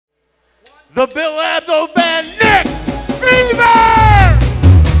the Bill Band Nik Fever!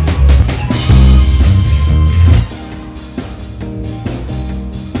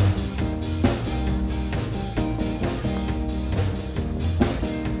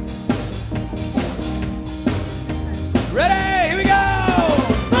 Ready? Here we go!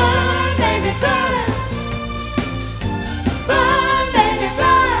 Burn, baby, burn. Burn, baby,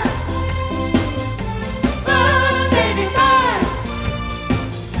 burn. Burn, baby, burn.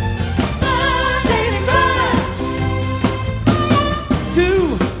 Burn, baby, burn. To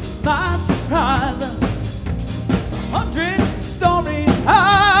my surprise, 100-story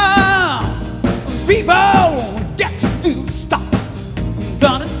house. People get to stop.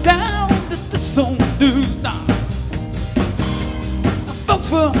 Running down to the sun do stop. Folks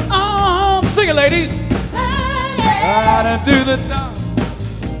for all, sing it, ladies. Out into the dark.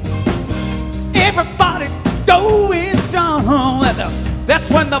 Everybody going strong. That's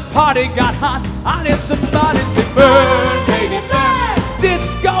when the party got hot. I need somebody to burn, baby, burn.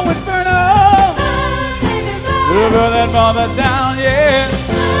 Disco Inferno. Burn that mother down, yeah.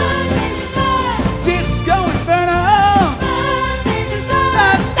 Disco Inferno.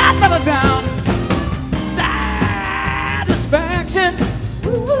 Burn that mother down. Satisfaction.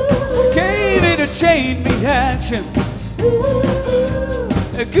 Gave it a chain reaction.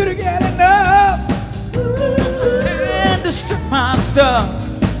 Couldn't get enough. And destroy my stuff.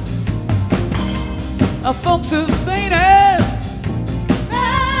 Folks who fainted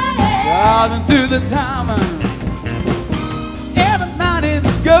out into the time. Every night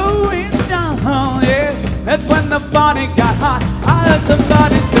it's going down, yeah. That's when the party got hot. I heard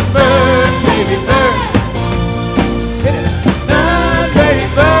somebody say, burn, baby, burn. Hit it. Burn, baby,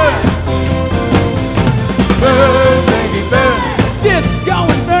 burn. Burn, baby, burn. Disco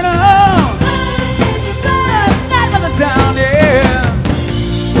Inferno. Burn that mother down, yeah.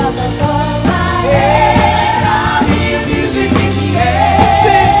 Yeah, I hear music in the air.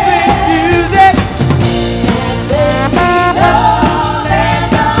 This big music. There's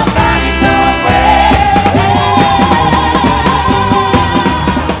somebody somewhere.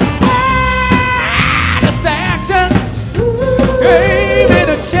 Just action. Gave it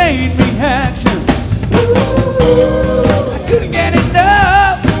a chain reaction. I couldn't get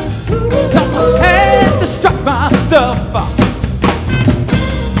enough. Had to struck my stuff.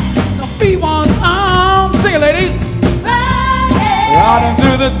 The beat was on. Sing it, ladies. Out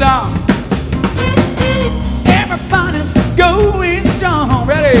into the dark. Everybody's going strong.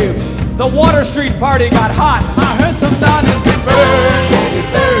 Ready? The Water Street party got hot. I heard somebody say, burn, baby,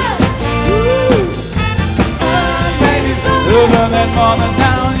 burn. Burn, baby, burn. Burn that mother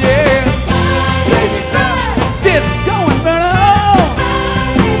down, yeah. Baby, burn. Disco Inferno.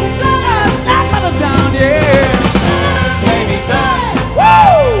 Burn that mother down, yeah. Baby, burn.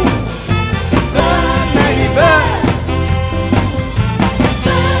 Woo! Burn, baby, burn.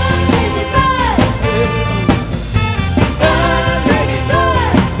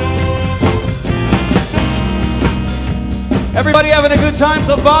 Everybody having a good time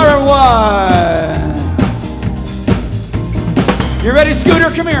so far or what? You ready, Scooter?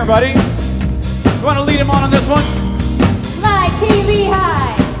 Come here, buddy. You want to lead him on this one? Slide TV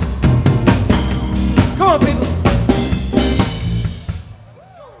high. Come on, people.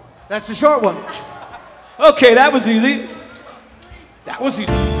 That's the short one. Okay, that was easy. That was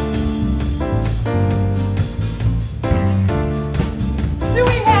easy. Do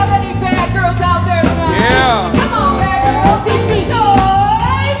we have any bad girls out there tonight? Yeah. Come on, bad girls. Go.